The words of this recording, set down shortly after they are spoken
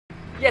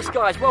Yes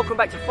guys, welcome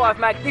back to 5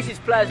 Mag. This is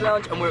Players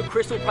Lounge and we're at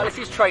Crystal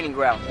Palace's training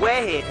ground.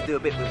 We're here to do a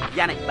bit with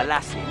Yannick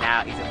Bolasie.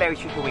 Now, he's a very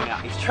tricky winger.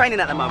 He's training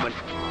at the moment.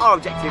 Our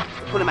objective is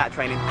to pull him out of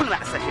training, pull him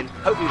out of session.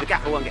 Hopefully the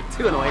gaffer won't get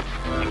too annoyed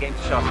and get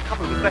him to show us a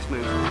couple of his best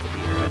moves to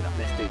beat the defender.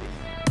 Let's do this.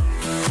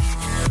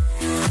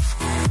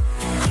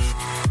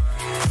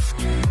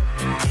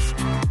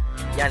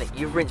 Yannick,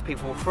 you've rinsed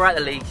people throughout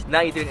the leagues,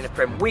 now you're doing it in the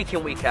Prem week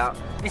in, week out.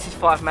 This is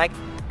 5 Mag.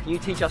 Can you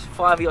teach us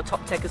 5 of your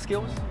top techer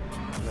skills?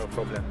 No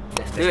problem.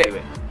 Let's do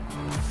it.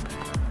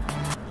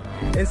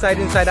 Inside,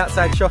 inside,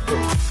 outside, shuffle.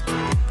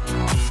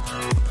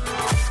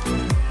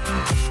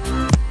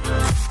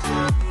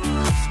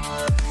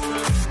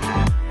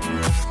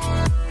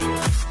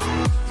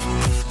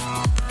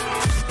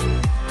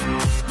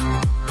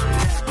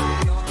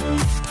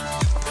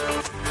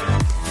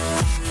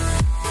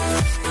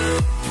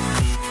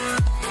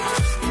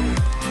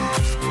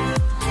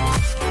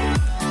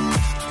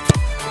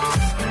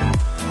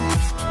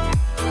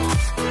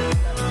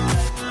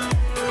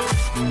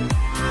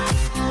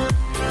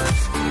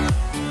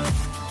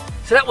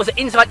 So that was an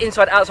inside,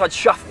 inside, outside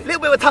shuffle. A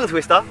little bit of a tongue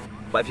twister,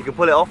 but if you can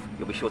pull it off,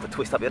 you'll be sure to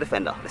twist up your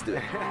defender. Let's do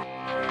it.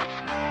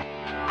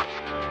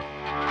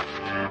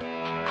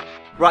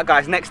 Right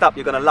guys, next up,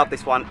 you're going to love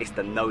this one. It's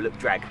the no-look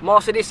drag.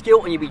 Master this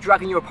skill and you'll be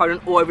dragging your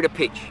opponent all over the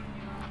pitch.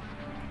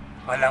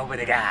 All over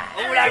the guy.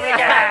 All over the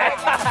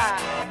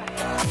guy.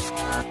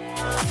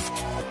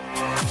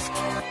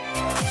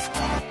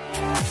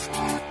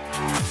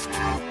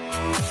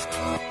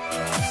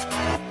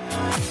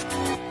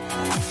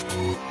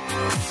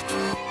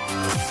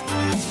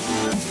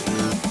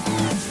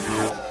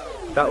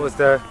 That was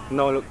the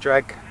no-look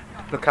drag.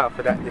 Look out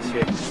for that this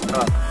year.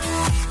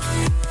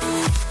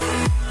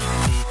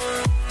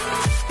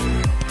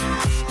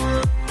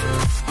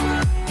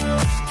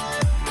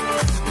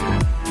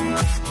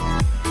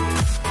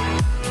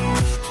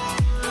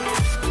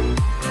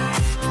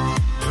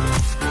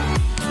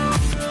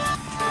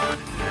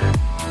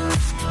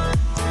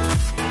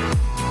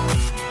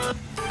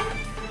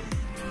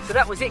 So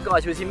that was it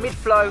guys, it was in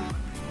mid-flow.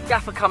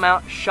 Gaffer come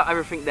out, shut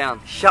everything down.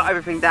 Shut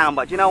everything down,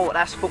 but you know what,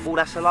 that's football,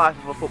 that's the life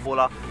of a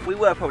footballer. We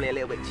were probably a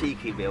little bit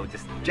cheeky, Bill,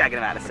 just dragging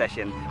him out of the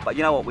session. But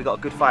you know what, we got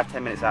a good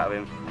 5-10 minutes out of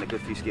him and a good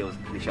few skills,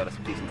 and he showed us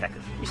some decent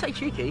techers. You say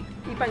cheeky,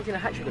 he banged in a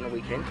hat-trick on the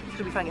weekend. You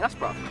should be thanking us,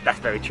 bruv. That's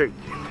very true.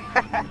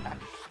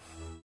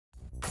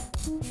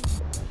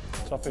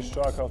 Toughest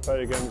striker I've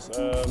played against,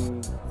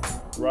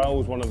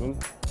 Raul's one of them.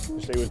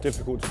 Obviously it was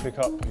difficult to pick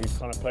up. He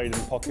kind of played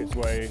in pockets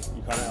where he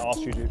kind of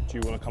asked you, do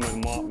you want to come in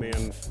and mark me?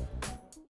 And